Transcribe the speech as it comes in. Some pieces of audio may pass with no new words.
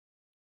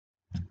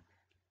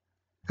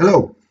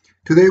Hello,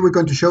 today we're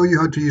going to show you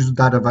how to use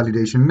data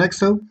validation in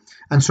Excel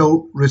and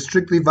so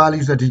restrict the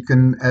values that you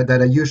can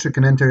that a user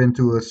can enter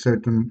into a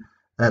certain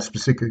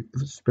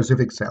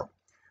specific cell.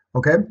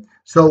 Okay,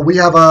 so we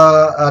have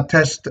a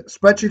test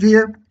spreadsheet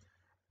here.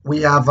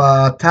 We have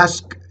a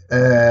task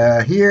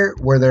here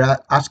where they're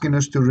asking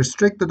us to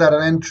restrict the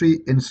data entry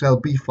in cell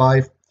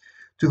B5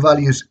 to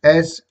values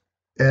S,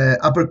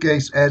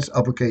 uppercase S,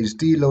 uppercase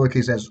D,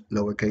 lowercase s,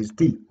 lowercase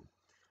d.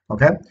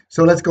 Okay,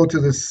 so let's go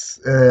to this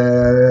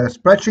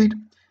spreadsheet,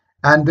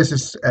 and this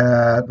is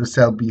the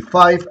cell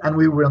B5, and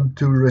we want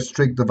to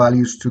restrict the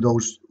values to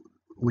those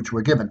which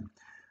were given.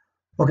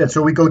 Okay,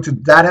 so we go to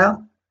data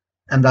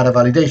and data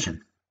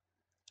validation.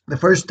 The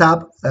first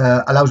tab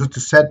allows us to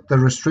set the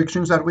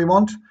restrictions that we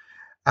want,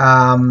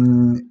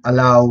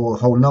 allow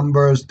whole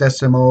numbers,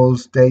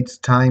 decimals, dates,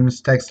 times,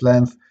 text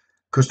length,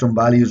 custom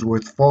values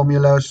with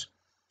formulas,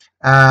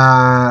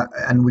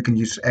 and we can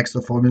use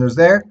Excel formulas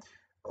there.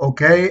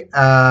 Okay,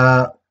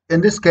 in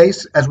this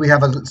case, as we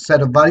have a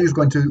set of values,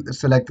 going to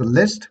select a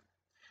list.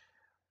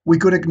 We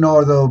could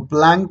ignore the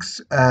blanks,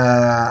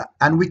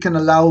 and we can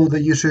allow the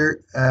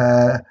user,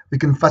 we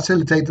can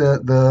facilitate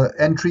the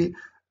entry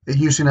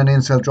using an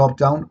in-cell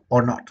drop-down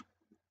or not.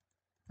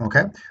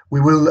 Okay,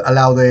 we will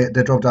allow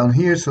the drop-down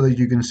here so that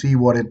you can see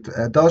what it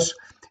does.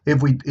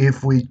 If we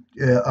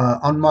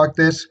unmark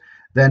this,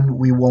 then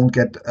we won't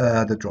get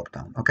the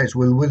drop-down. Okay, so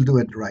we'll do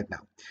it right now.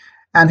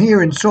 And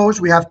here in source,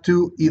 we have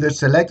to either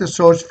select a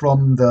source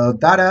from the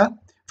data,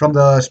 from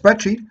the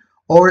spreadsheet,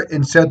 or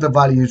insert the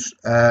values.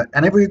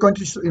 And if we're going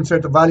to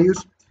insert the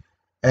values,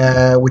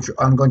 which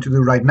I'm going to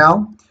do right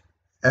now,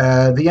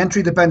 the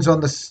entry depends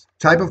on the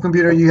type of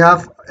computer you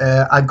have.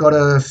 I've got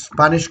a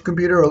Spanish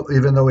computer,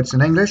 even though it's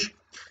in English.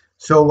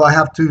 So I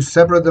have to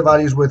separate the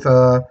values with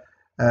a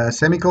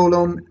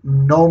semicolon.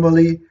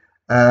 Normally,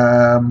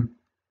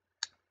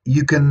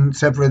 you can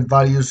separate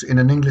values in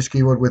an English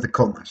keyboard with the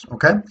commas.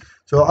 Okay,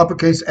 so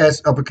uppercase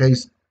S,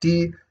 uppercase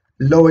D,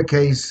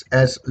 lowercase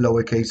s,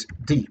 lowercase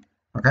d.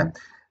 Okay,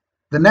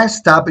 the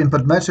next tab,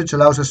 input message,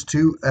 allows us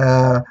to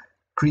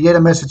create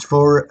a message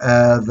for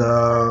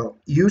the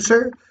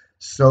user.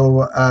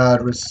 So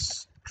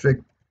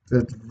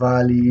restricted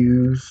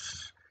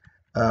values,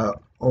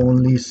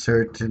 only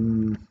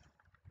certain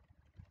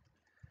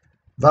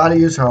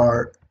values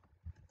are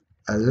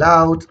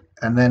allowed,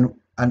 and then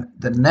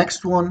the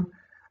next one.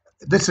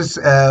 This is,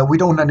 we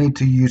don't need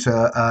to use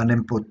an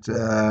input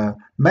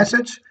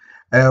message.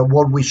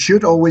 What we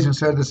should always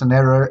insert is an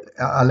error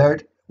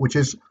alert, which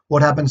is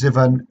what happens if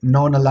a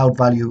non-allowed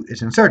value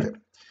is inserted.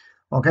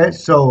 Okay,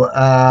 so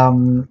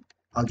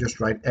I'll just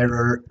write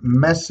error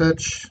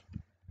message.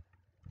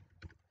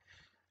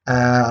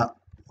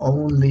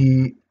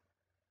 Only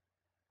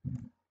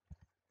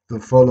the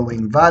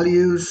following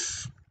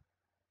values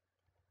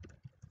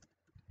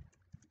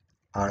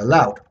are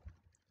allowed.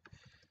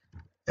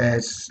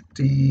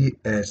 SD.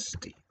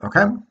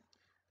 Okay,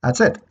 that's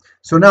it.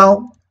 So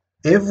now,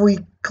 if we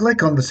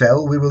click on the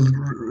cell, we will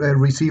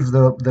receive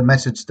the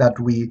message that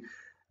we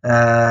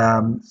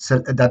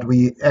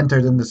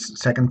entered in the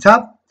second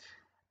tab.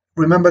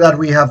 Remember that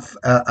we have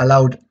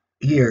allowed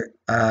here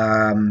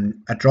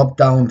a drop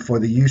down for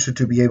the user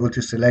to be able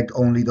to select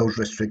only those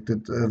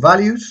restricted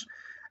values,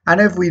 and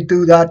if we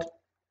do that,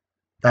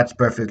 that's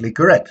perfectly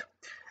correct.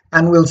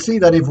 And we'll see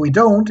that if we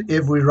don't,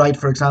 if we write,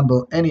 for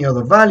example, any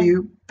other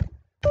value,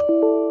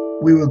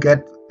 we will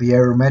get the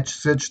error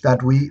message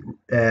that we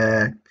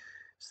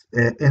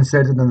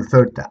inserted in the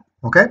third tab.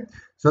 Okay,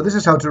 so this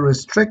is how to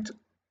restrict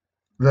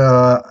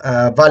the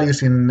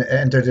values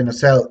entered in a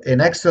cell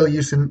in Excel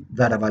using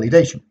data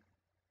validation.